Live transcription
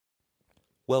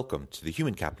Welcome to the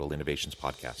Human Capital Innovations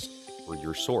Podcast. We're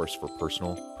your source for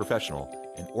personal, professional,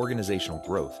 and organizational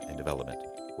growth and development,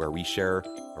 where we share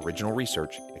original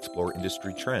research, explore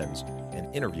industry trends,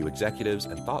 and interview executives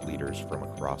and thought leaders from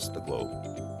across the globe.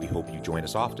 We hope you join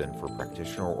us often for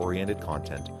practitioner-oriented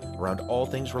content around all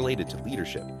things related to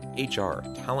leadership, HR,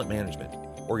 talent management,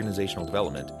 organizational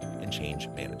development, and change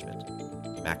management.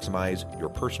 Maximize your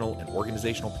personal and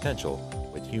organizational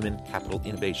potential with Human Capital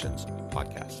Innovations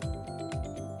Podcast.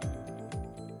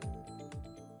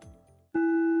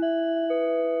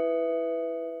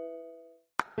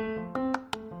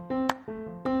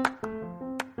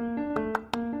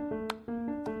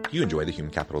 Do you enjoy the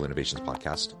Human Capital Innovations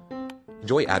Podcast?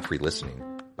 Enjoy ad-free listening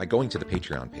by going to the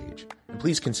Patreon page, and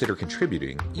please consider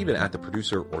contributing even at the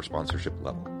producer or sponsorship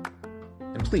level.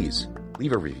 And please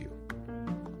leave a review.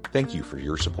 Thank you for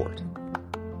your support.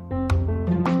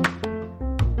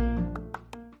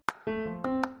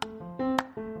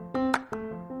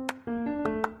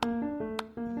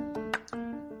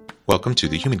 Welcome to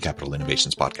the Human Capital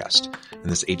Innovations Podcast. In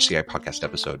this HCI Podcast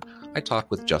episode, I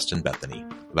talk with Justin Bethoney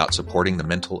about supporting the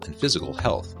mental and physical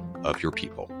health of your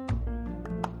people.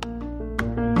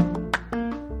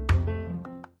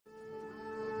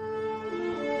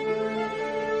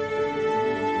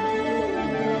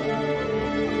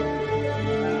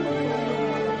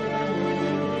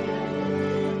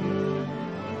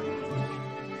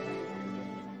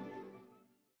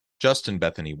 Justin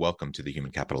Bethoney, welcome to the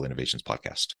Human Capital Innovations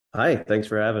Podcast. Hi, thanks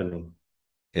for having me.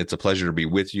 It's a pleasure to be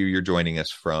with you. You're joining us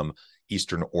from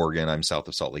Eastern Oregon. I'm south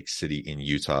of Salt Lake City in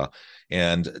Utah.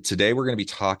 And today we're going to be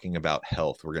talking about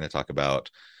health. We're going to talk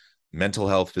about mental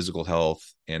health, physical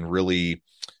health, and really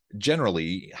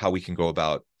generally how we can go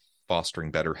about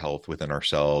fostering better health within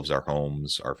ourselves, our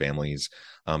homes, our families,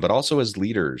 but also as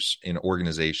leaders in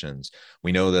organizations.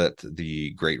 We know that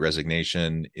the Great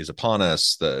Resignation is upon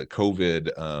us. The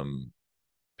COVID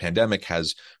pandemic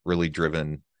has really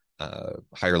driven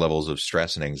higher levels of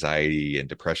stress and anxiety and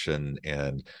depression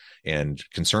and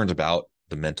concerns about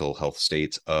the mental health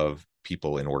states of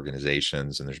people in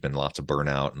organizations. And there's been lots of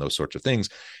burnout and those sorts of things.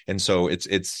 And so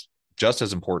it's just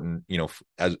as important,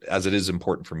 as it is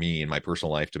important for me in my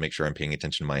personal life to make sure I'm paying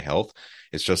attention to my health.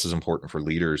 It's just as important for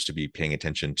leaders to be paying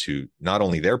attention to not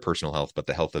only their personal health, but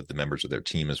the health of the members of their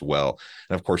team as well.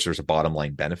 And of course, there's a bottom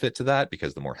line benefit to that,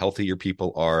 because the more healthy your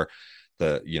people are,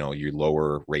 you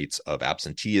lower rates of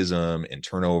absenteeism and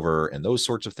turnover and those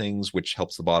sorts of things, which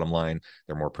helps the bottom line.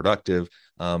 They're more productive.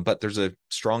 But there's a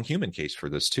strong human case for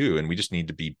this too. And we just need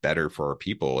to be better for our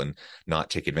people and not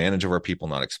take advantage of our people,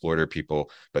 not exploit our people,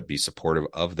 but be supportive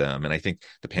of them. And I think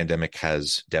the pandemic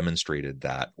has demonstrated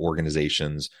that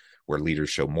organizations where leaders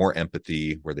show more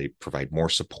empathy, where they provide more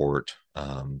support,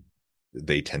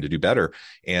 they tend to do better.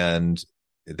 And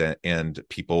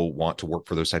people want to work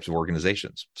for those types of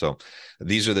organizations. So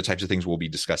these are the types of things we'll be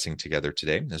discussing together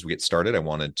today. As we get started, I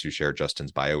wanted to share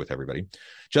Justin's bio with everybody.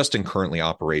 Justin currently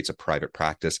operates a private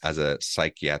practice as a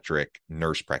psychiatric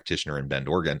nurse practitioner in Bend,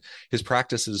 Oregon. His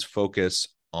practices focus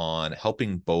on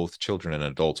helping both children and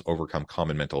adults overcome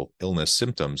common mental illness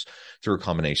symptoms through a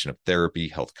combination of therapy,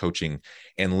 health coaching,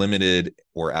 and limited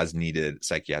or as needed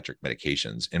psychiatric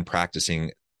medications. In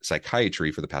practicing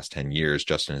psychiatry for the past 10 years,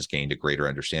 Justin has gained a greater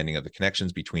understanding of the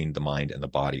connections between the mind and the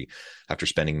body. After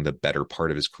spending the better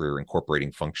part of his career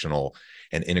incorporating functional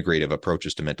and integrative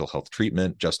approaches to mental health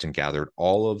treatment, Justin gathered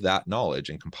all of that knowledge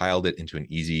and compiled it into an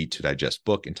easy to digest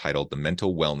book entitled The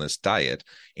Mental Wellness Diet: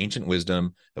 Ancient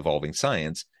Wisdom, Evolving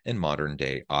Science, and Modern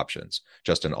Day Options.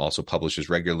 Justin also publishes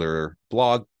regular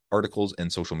blog articles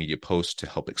and social media posts to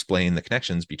help explain the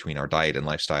connections between our diet and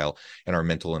lifestyle and our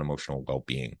mental and emotional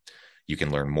well-being. You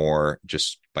can learn more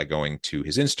just by going to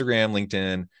his Instagram,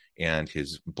 LinkedIn, and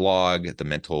his blog, the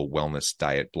Mental Wellness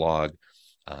Diet blog.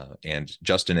 And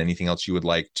Justin, anything else you would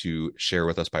like to share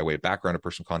with us by way of background or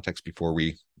personal context before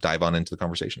we dive on into the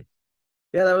conversation?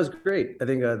 Yeah, that was great. I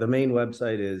think the main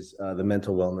website is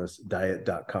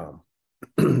thementalwellnessdiet.com.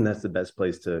 That's the best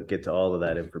place to get to all of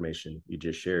that information you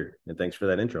just shared. And thanks for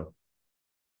that intro.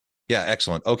 Yeah,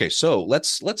 excellent. Okay, so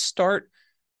let's start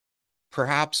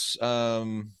perhaps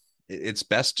it's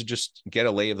best to just get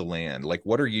a lay of the land. Like,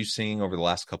 what are you seeing over the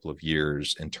last couple of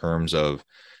years in terms of,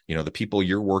 the people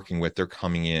you're working with? They're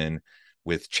coming in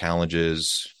with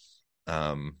challenges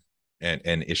and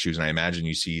issues. And I imagine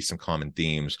you see some common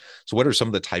themes. So what are some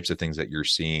of the types of things that you're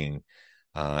seeing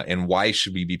and why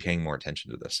should we be paying more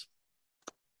attention to this?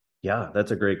 Yeah,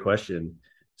 that's a great question.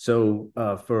 So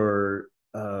for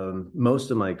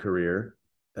most of my career,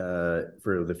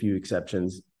 for the few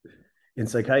exceptions, in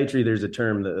psychiatry, there's a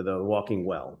term, the walking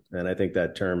well, and I think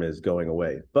that term is going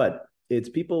away. But it's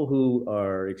people who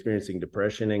are experiencing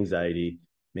depression, anxiety,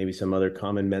 maybe some other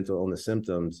common mental illness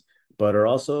symptoms, but are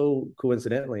also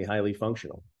coincidentally highly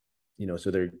functional.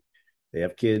 So they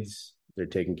have kids, they're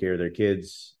taking care of their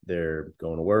kids, they're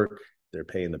going to work, they're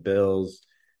paying the bills,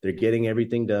 they're getting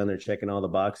everything done, they're checking all the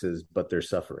boxes, but they're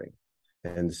suffering.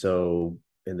 And so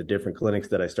in the different clinics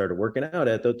that I started working out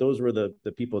at, those were the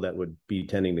people that would be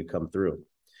tending to come through.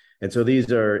 And so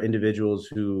these are individuals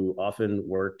who often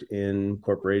worked in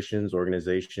corporations,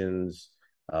 organizations,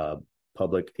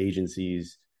 public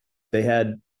agencies. They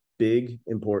had big,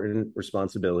 important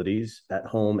responsibilities at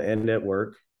home and at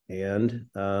work. And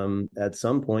at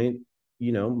some point,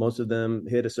 most of them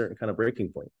hit a certain kind of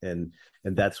breaking point, and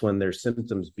that's when their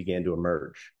symptoms began to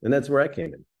emerge. And that's where I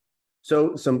came in.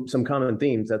 So some common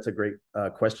themes. That's a great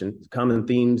question. Common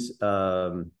themes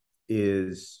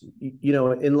is,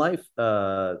 in life,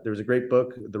 there was a great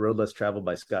book, The Road Less Traveled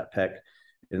by Scott Peck.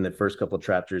 In the first couple of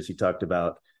chapters, he talked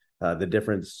about the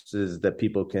differences that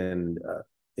people can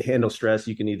handle stress.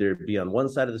 You can either be on one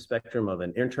side of the spectrum of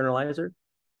an internalizer,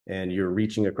 and you're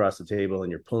reaching across the table and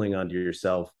you're pulling onto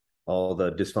yourself all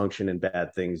the dysfunction and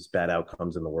bad things, bad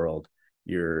outcomes in the world.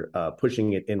 You're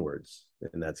pushing it inwards,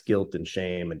 and that's guilt and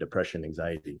shame and depression,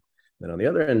 anxiety. Then on the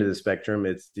other end of the spectrum,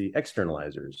 it's the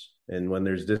externalizers. And when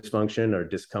there's dysfunction or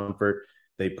discomfort,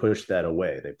 they push that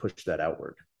away. They push that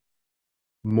outward.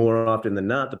 More often than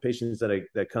not, the patients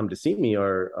that come to see me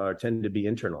are tend to be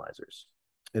internalizers.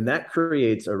 And that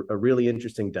creates a really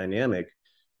interesting dynamic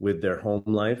with their home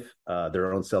life,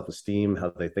 their own self-esteem, how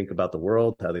they think about the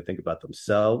world, how they think about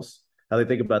themselves, how they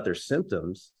think about their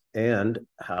symptoms, and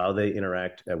how they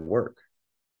interact at work.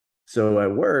 So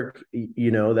at work,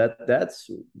 that's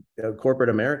corporate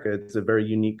America. It's a very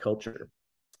unique culture.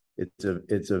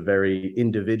 It's a very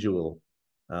individualism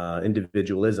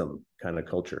kind of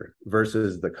culture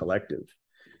versus the collective.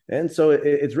 And so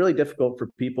it's really difficult for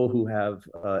people who have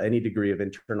any degree of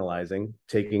internalizing,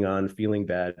 taking on feeling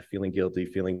bad, feeling guilty,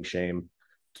 feeling shame,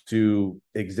 to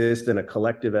exist in a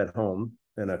collective at home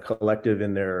and a collective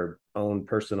in their own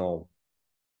personal,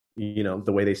 the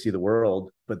way they see the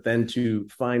world, but then to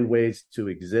find ways to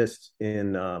exist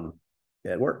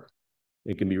at work.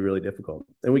 It can be really difficult.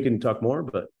 And we can talk more,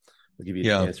 but I'll give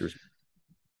you answers.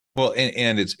 Well,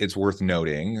 and it's worth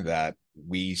noting that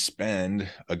we spend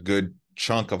a good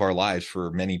chunk of our lives,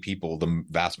 for many people, the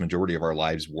vast majority of our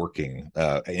lives working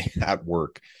at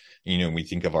work. We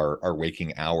think of our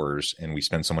waking hours, and we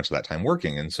spend so much of that time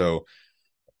working. And so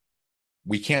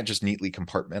we can't just neatly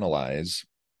compartmentalize,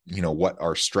 what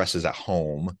our stress is at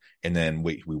home, and then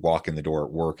we walk in the door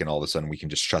at work, and all of a sudden we can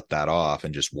just shut that off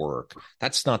and just work.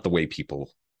 That's not the way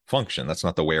people function. That's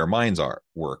not the way our minds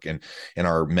work. And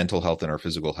our mental health and our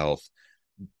physical health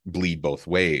bleed both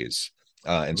ways.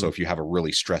 And so if you have a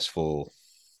really stressful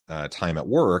time at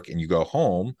work and you go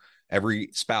home, every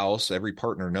spouse, every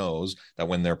partner knows that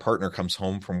when their partner comes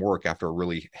home from work after a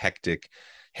really hectic,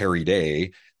 hairy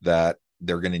day, that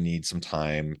they're going to need some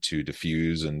time to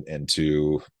diffuse and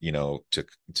to,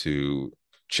 to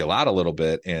chill out a little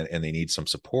bit, and they need some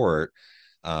support.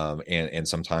 And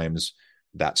sometimes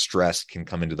that stress can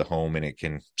come into the home, and it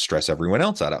can stress everyone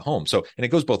else out at home. So, and it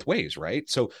goes both ways, right?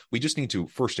 So we just need to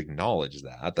first acknowledge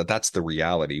that that's the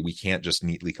reality. We can't just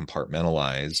neatly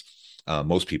compartmentalize.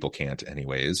 Most people can't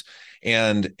anyways.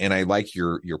 And I like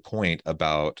your point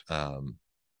about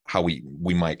how we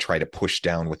might try to push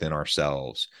down within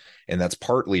ourselves. And that's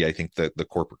partly, I think, the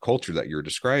corporate culture that you're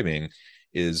describing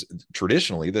is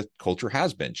traditionally the culture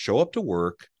has been show up to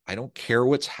work. I don't care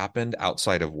what's happened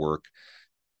outside of work.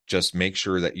 Just make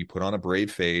sure that you put on a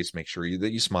brave face, make sure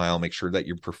that you smile, make sure that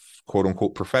you're quote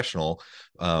unquote professional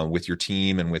with your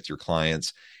team and with your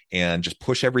clients, and just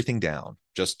push everything down.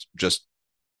 Just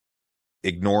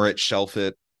ignore it, shelf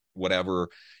it, whatever.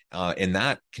 And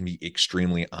that can be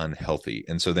extremely unhealthy.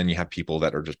 And so then you have people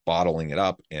that are just bottling it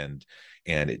up, and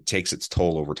it takes its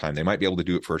toll over time. They might be able to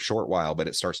do it for a short while, but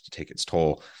it starts to take its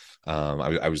toll.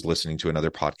 I was listening to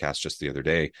another podcast just the other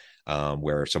day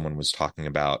where someone was talking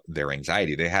about their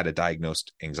anxiety. They had a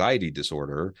diagnosed anxiety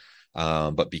disorder,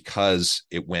 but because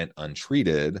it went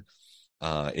untreated,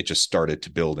 it just started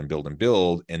to build and build and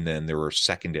build. And then there were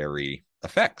secondary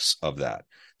effects of that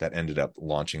ended up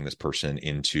launching this person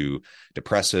into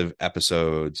depressive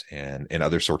episodes and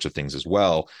other sorts of things as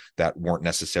well that wouldn't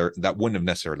have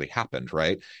necessarily happened,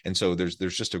 right? And so there's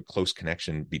just a close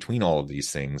connection between all of these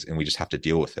things, and we just have to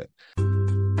deal with it.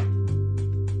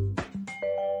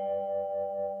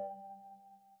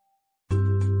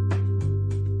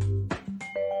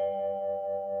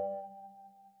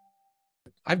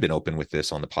 I've been open with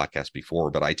this on the podcast before,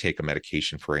 but I take a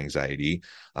medication for anxiety.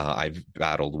 I've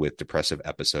battled with depressive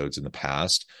episodes in the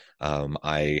past.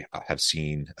 I have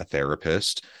seen a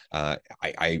therapist.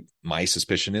 My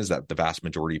suspicion is that the vast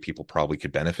majority of people probably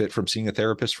could benefit from seeing a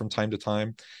therapist from time to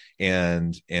time.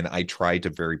 And I try to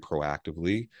very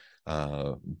proactively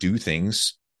do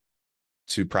things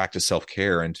to practice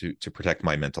self-care and to protect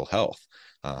my mental health.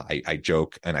 I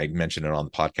joke, and I mention it on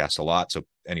the podcast a lot. So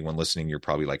anyone listening, you're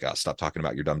probably like, oh, stop talking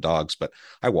about your dumb dogs. But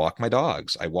I walk my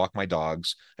dogs. I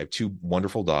have two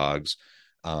wonderful dogs.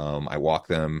 I walk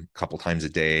them a couple times a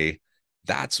day.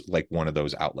 That's like one of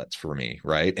those outlets for me,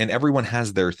 right? And everyone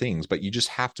has their things, but you just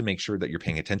have to make sure that you're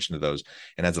paying attention to those.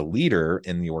 And as a leader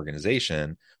in the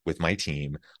organization with my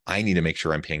team, I need to make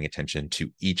sure I'm paying attention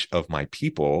to each of my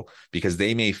people, because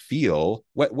they may feel,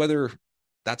 whether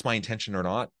that's my intention or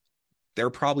not, they're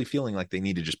probably feeling like they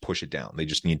need to just push it down. They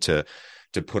just need to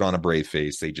put on a brave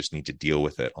face. They just need to deal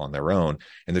with it on their own.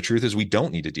 And the truth is, we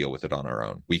don't need to deal with it on our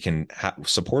own. We can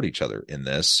support each other in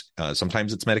this.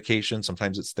 Sometimes it's medication.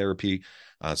 Sometimes it's therapy.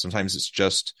 Sometimes it's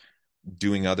just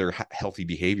doing other healthy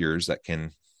behaviors that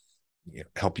can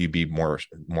help you be more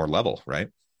level, right?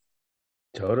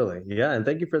 Totally. Yeah. And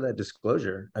thank you for that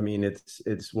disclosure. I mean,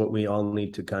 it's what we all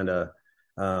need to kind of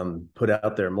put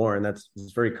out there more. And it's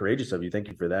very courageous of you. Thank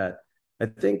you for that. I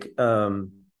think,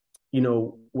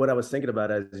 what I was thinking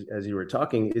about as you were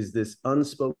talking is this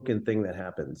unspoken thing that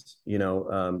happens. You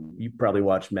probably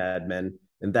watch Mad Men,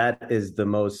 and that is the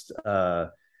most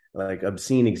like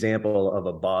obscene example of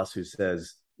a boss who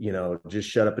says, just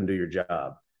shut up and do your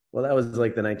job. Well, that was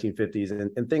like the 1950s,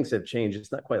 and things have changed.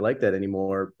 It's not quite like that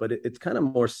anymore, but it's kind of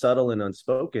more subtle and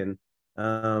unspoken.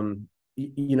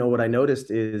 What I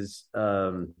noticed is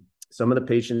some of the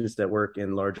patients that work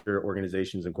in larger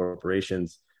organizations and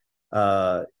corporations,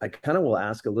 I kind of will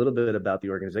ask a little bit about the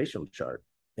organizational chart.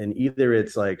 And either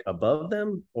it's like above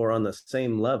them or on the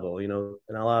same level, and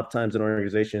a lot of times in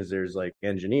organizations, there's like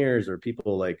engineers or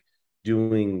people like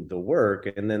doing the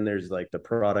work. And then there's like the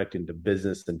product and the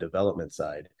business and development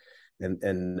side.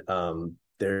 And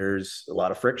there's a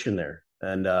lot of friction there.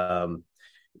 And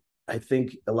I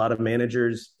think a lot of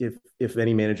managers, if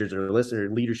any managers are listening, or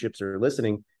leaderships are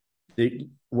listening,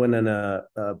 when a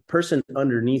person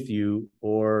underneath you,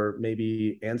 or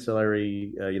maybe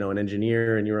ancillary, an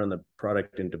engineer, and you're on the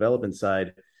product and development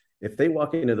side, if they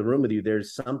walk into the room with you,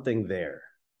 there's something there.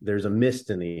 There's a mist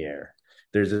in the air.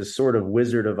 There's this sort of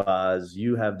Wizard of Oz.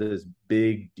 You have this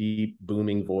big, deep,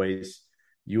 booming voice.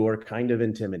 You are kind of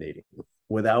intimidating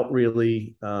without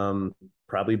really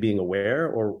probably being aware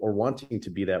or wanting to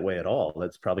be that way at all.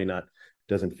 That's probably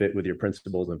doesn't fit with your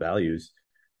principles and values.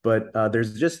 But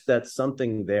there's just that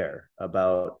something there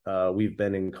about we've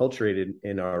been enculturated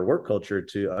in our work culture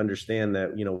to understand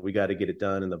that, we got to get it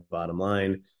done in the bottom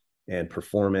line and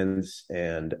performance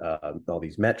and all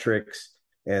these metrics.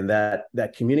 And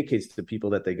that communicates to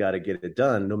people that they got to get it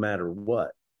done no matter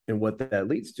what. And what that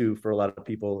leads to for a lot of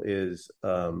people is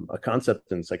a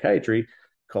concept in psychiatry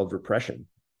called repression.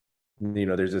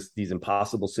 There's these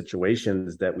impossible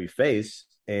situations that we face,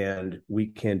 and we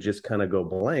can just kind of go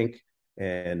blank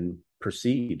and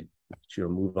proceed to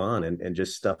move on and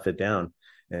just stuff it down.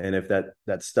 And if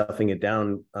that stuffing it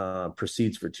down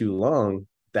proceeds for too long,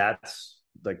 that's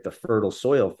like the fertile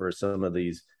soil for some of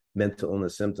these mental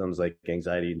illness symptoms like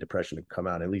anxiety and depression to come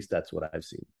out. At least that's what I've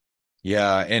seen.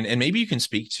 Yeah. And maybe you can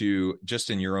speak to, just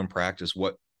in your own practice,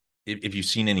 what, if you've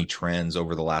seen any trends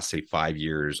over the last, say, 5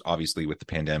 years, obviously with the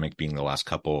pandemic being the last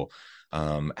couple,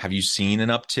 have you seen an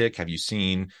uptick? Have you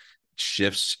seen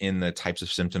shifts in the types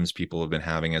of symptoms people have been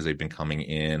having as they've been coming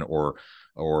in, or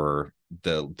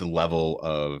the level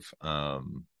of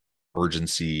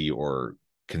urgency or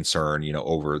concern,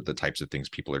 over the types of things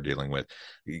people are dealing with?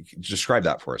 Describe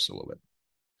that for us a little bit.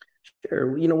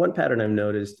 Sure. One pattern I've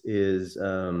noticed is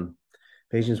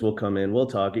patients will come in, we'll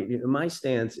talk. My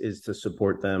stance is to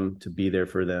support them, to be there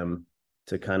for them,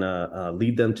 to kind of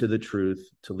lead them to the truth,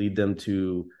 to lead them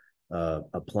to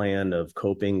a plan of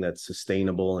coping that's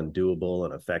sustainable and doable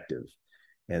and effective.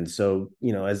 And so,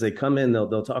 as they come in,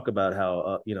 they'll talk about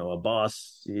how, a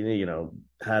boss,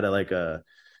 had a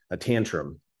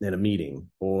tantrum in a meeting,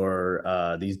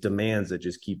 or these demands that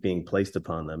just keep being placed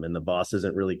upon them, and the boss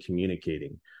isn't really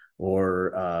communicating,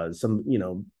 or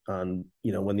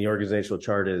when the organizational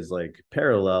chart is like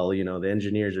parallel, the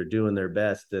engineers are doing their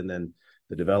best, and then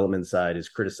the development side is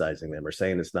criticizing them or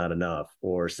saying it's not enough,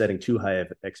 or setting too high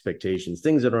of expectations,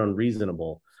 things that are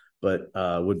unreasonable, but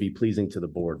would be pleasing to the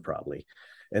board probably.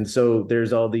 And so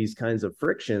there's all these kinds of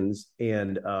frictions,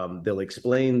 and they'll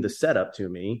explain the setup to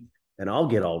me, and I'll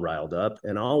get all riled up,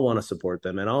 and I'll want to support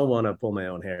them, and I'll want to pull my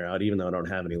own hair out, even though I don't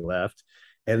have any left.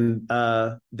 And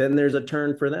then there's a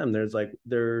turn for them. There's like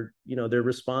their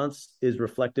response is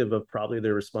reflective of probably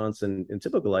their response in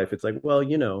typical life. It's like, well,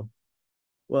 yeah,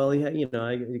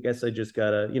 I guess I just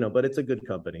gotta, but it's a good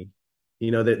company.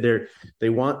 That they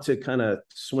want to kind of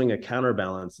swing a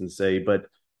counterbalance and say, but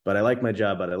I like my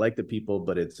job, but I like the people,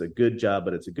 but it's a good job,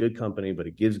 but it's a good company, but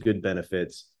it gives good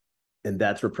benefits. And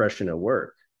that's repression at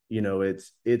work.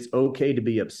 It's okay to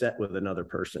be upset with another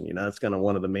person. That's kind of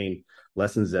one of the main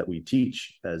lessons that we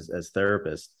teach as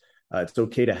therapists. It's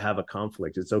okay to have a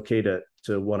conflict. It's okay to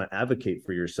want to advocate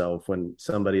for yourself when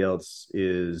somebody else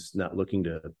is not looking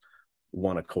to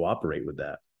want to cooperate with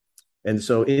that. And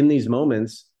so in these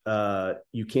moments,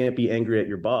 you can't be angry at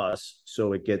your boss.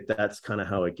 So that's kind of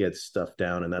how it gets stuffed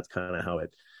down, and that's kind of how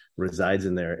it resides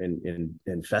in there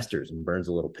and festers and burns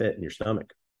a little pit in your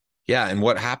stomach. Yeah. And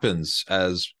what happens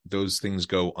as those things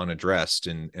go unaddressed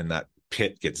and that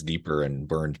pit gets deeper and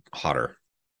burned hotter?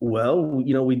 Well,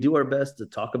 we do our best to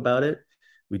talk about it.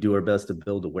 We do our best to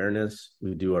build awareness.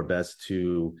 We do our best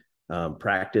to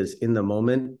practice in the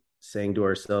moment, saying to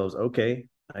ourselves, okay,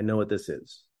 I know what this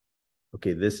is.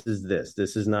 Okay, this is this.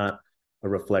 This is not a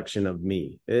reflection of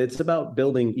me. It's about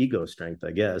building ego strength,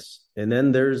 I guess. And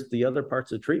then there's the other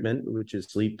parts of treatment, which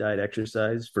is sleep, diet,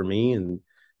 exercise for me, and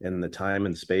the time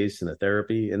and space and the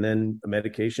therapy. And then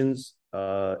medications,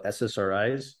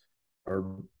 SSRIs,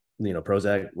 or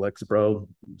Prozac, Lexapro,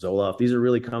 Zoloft. These are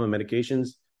really common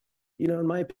medications. In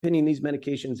my opinion, these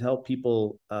medications help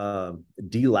people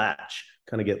delatch,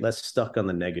 kind of get less stuck on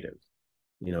the negative,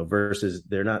 versus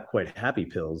they're not quite happy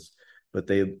pills, but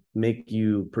they make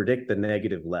you predict the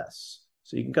negative less.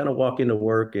 So you can kind of walk into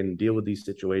work and deal with these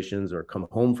situations, or come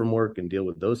home from work and deal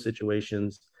with those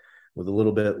situations with a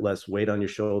little bit less weight on your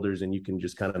shoulders, and you can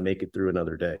just kind of make it through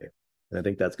another day. And I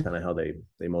think that's kind of how they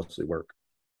mostly work.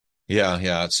 Yeah.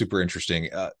 Yeah. It's super interesting.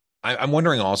 I'm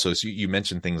wondering also, so you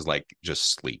mentioned things like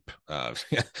just sleep.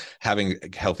 Having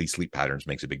healthy sleep patterns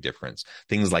makes a big difference.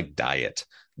 Things like diet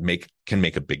can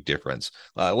make a big difference.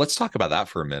 Let's talk about that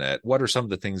for a minute. What are some of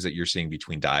the things that you're seeing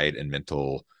between diet and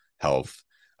mental health,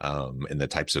 and the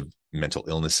types of mental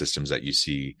illness systems that you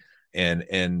see? And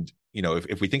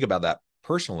if we think about that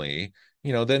personally,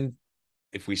 then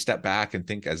if we step back and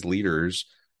think as leaders,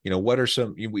 what are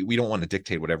some, we don't want to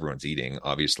dictate what everyone's eating,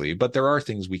 obviously, but there are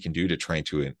things we can do to try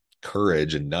to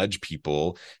encourage and nudge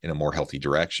people in a more healthy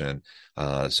direction.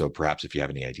 So perhaps if you have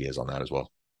any ideas on that as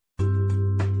well.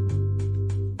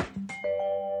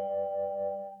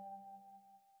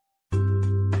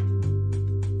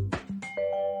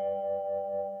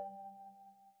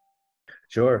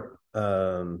 Sure.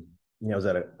 I was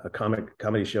at a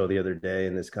comedy show the other day,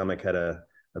 and this comic had a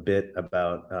bit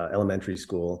about elementary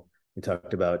school. We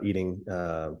talked about eating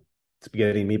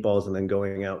spaghetti and meatballs and then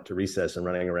going out to recess and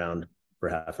running around for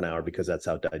half an hour because that's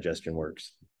how digestion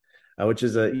works, which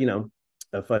is a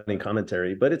funny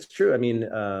commentary, but it's true. I mean,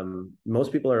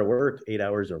 most people are at work 8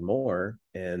 hours or more,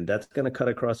 and that's going to cut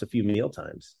across a few meal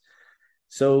times.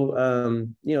 So,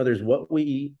 there's what we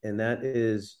eat, and that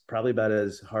is probably about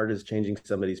as hard as changing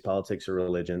somebody's politics or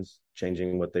religions,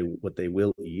 changing what they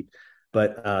will eat.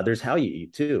 But there's how you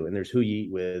eat too, and there's who you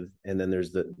eat with, and then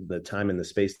there's the time and the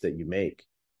space that you make.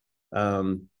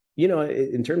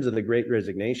 In terms of the Great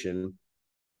Resignation,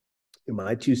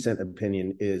 my 2 cent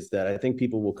opinion is that I think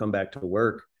people will come back to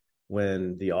work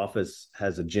when the office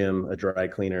has a gym, a dry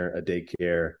cleaner, a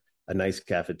daycare, a nice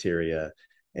cafeteria,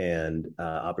 and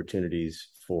opportunities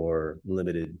for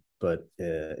limited but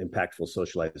impactful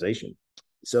socialization.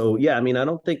 So, yeah, I mean, I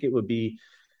don't think it would be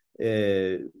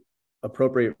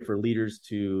appropriate for leaders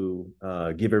to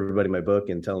give everybody my book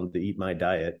and tell them to eat my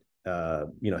diet.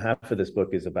 Half of this book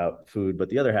is about food, but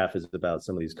the other half is about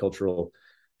some of these cultural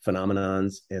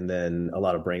phenomenons, and then a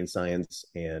lot of brain science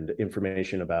and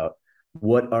information about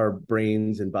what our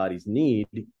brains and bodies need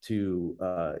to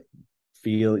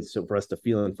for us to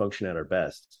feel and function at our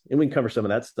best. And we can cover some of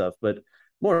that stuff, but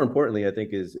more importantly, I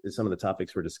think is some of the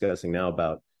topics we're discussing now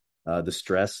about the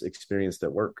stress experienced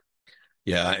at work.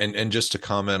 Yeah. And just to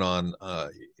comment on,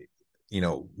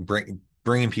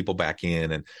 bringing people back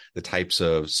in and the types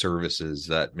of services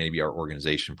that maybe our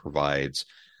organization provides.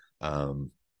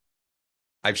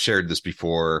 I've shared this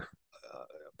before,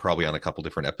 probably on a couple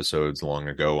different episodes long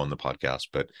ago on the podcast,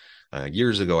 but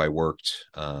years ago, I worked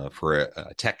for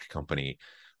a tech company,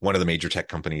 one of the major tech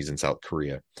companies in South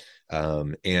Korea.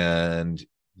 And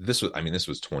this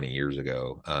was 20 years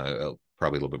ago,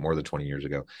 probably a little bit more than 20 years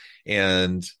ago.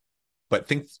 But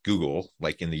think Google,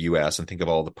 like in the US, and think of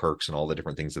all the perks and all the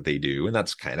different things that they do. And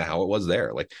that's kind of how it was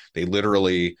there. Like they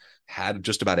literally had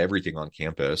just about everything on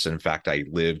campus. And in fact, I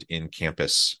lived in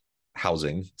campus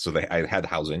housing. So I had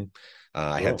housing.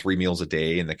 I had 3 meals a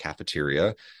day in the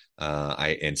cafeteria,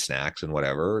 and snacks and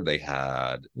whatever. They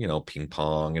had, ping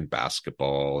pong and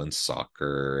basketball and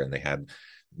soccer, and they had,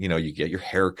 you get your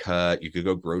hair cut, you could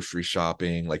go grocery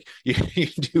shopping, like you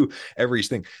do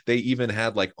everything. They even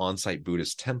had like on-site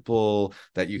Buddhist temple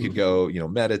that you could go,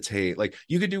 meditate, like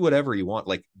you could do whatever you want,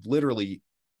 like literally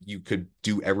you could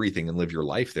do everything and live your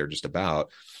life there just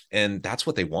about. And that's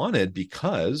what they wanted,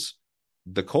 because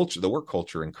the work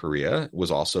culture in Korea was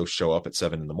also show up at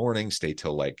 7 a.m, stay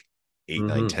till like 8,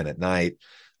 9, 10 at night.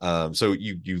 So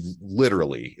you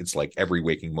literally, it's like every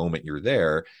waking moment you're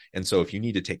there. And so if you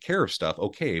need to take care of stuff,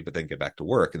 okay, but then get back to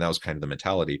work. And that was kind of the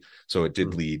mentality. So it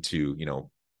did lead to,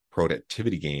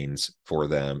 productivity gains for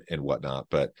them and whatnot.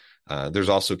 But there's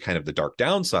also kind of the dark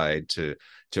downside to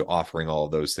offering all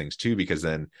of those things too, because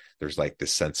then there's like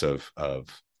this sense of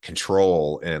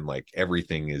control, and like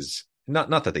everything is not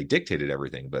that they dictated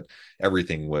everything, but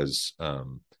everything was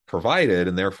provided,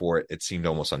 and therefore it seemed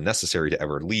almost unnecessary to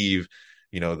ever leave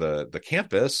the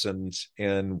campus.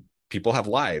 And people have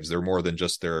lives. They're more than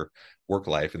just their work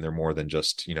life, and they're more than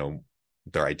just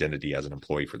their identity as an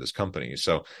employee for this company.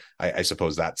 So I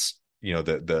suppose that's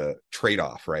the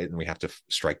trade-off, right? And we have to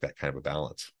strike that kind of a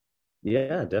balance.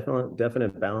 Yeah,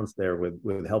 definite balance there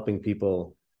with helping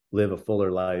people live a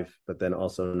fuller life, but then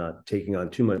also not taking on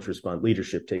too much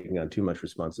leadership, taking on too much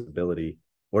responsibility,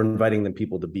 or inviting them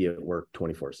people to be at work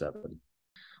 24/7.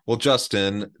 Well,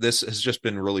 Justin, this has just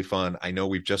been really fun. I know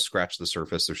we've just scratched the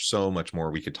surface. There's so much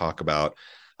more we could talk about,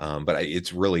 but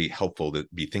it's really helpful to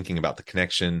be thinking about the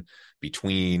connection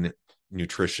between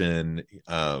nutrition,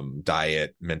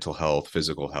 diet, mental health,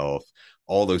 physical health,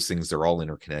 all those things. They're all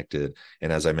interconnected.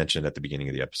 And as I mentioned at the beginning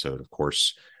of the episode, of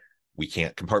course, we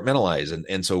can't compartmentalize.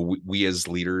 And so we as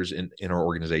leaders in our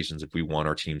organizations, if we want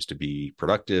our teams to be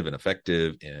productive and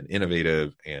effective and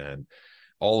innovative and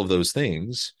all of those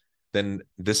things, then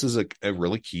this is a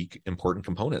really key, important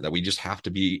component that we just have to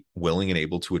be willing and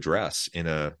able to address in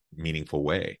a meaningful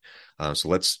way. So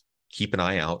let's keep an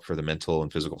eye out for the mental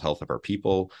and physical health of our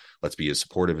people. Let's be as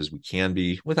supportive as we can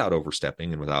be without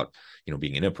overstepping and without,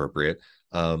 being inappropriate.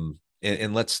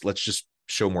 And let's just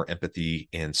show more empathy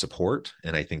and support.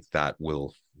 And I think that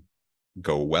will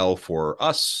go well for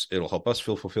us. It'll help us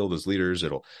feel fulfilled as leaders.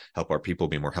 It'll help our people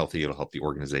be more healthy. It'll help the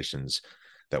organizations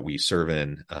that we serve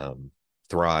in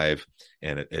thrive.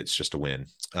 And it's just a win.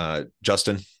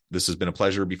 Justin, this has been a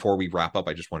pleasure. Before we wrap up,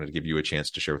 I just wanted to give you a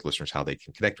chance to share with listeners how they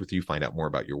can connect with you, find out more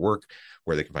about your work,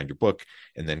 where they can find your book,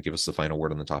 and then give us the final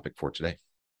word on the topic for today.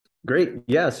 Great.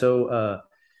 Yeah. So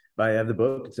I have the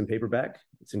book. It's in paperback,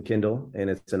 it's in Kindle, and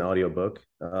it's an audiobook.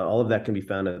 All of that can be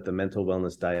found at the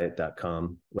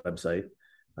mentalwellnessdiet.com website.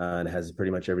 And it has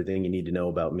pretty much everything you need to know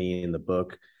about me in the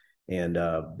book. And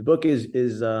the book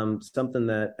is something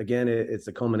that, again, it's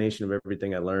a culmination of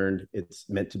everything I learned. It's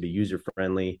meant to be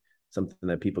user-friendly, something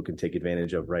that people can take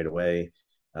advantage of right away,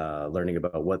 learning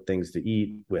about what things to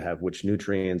eat, have which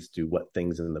nutrients do what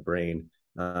things in the brain.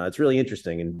 It's really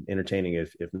interesting and entertaining,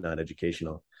 if not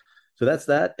educational. So that's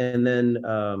that. And then,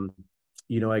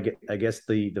 I guess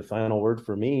the final word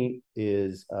for me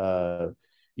is,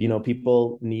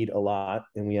 people need a lot,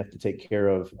 and we have to take care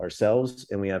of ourselves,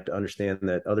 and we have to understand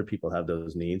that other people have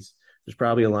those needs. There's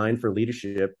probably a line for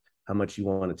leadership, how much you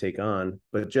want to take on,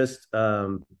 but just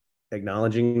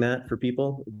acknowledging that for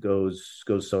people goes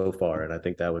so far. And I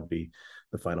think that would be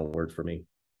the final word for me.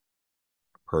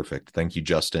 Perfect. Thank you,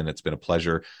 Justin. It's been a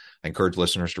pleasure. I encourage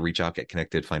listeners to reach out, get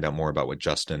connected, find out more about what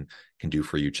Justin can do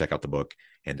for you. Check out the book.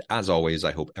 And as always,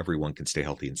 I hope everyone can stay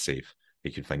healthy and safe. They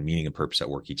can find meaning and purpose at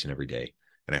work each and every day.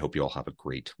 And I hope you all have a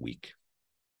great week.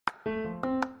 Do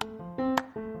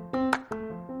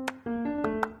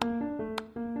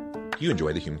you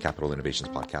enjoy the Human Capital Innovations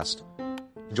podcast?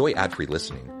 Enjoy ad-free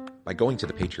listening by going to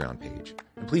the Patreon page.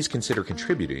 And please consider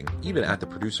contributing even at the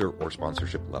producer or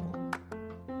sponsorship level.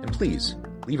 And please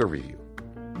leave a review.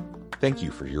 Thank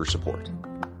you for your support.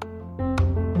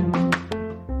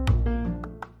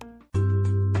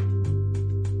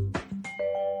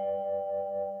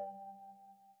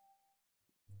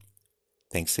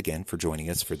 Thanks again for joining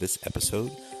us for this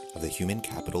episode of the Human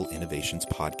Capital Innovations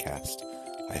Podcast.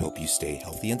 I hope you stay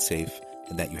healthy and safe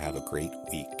and that you have a great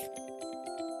week.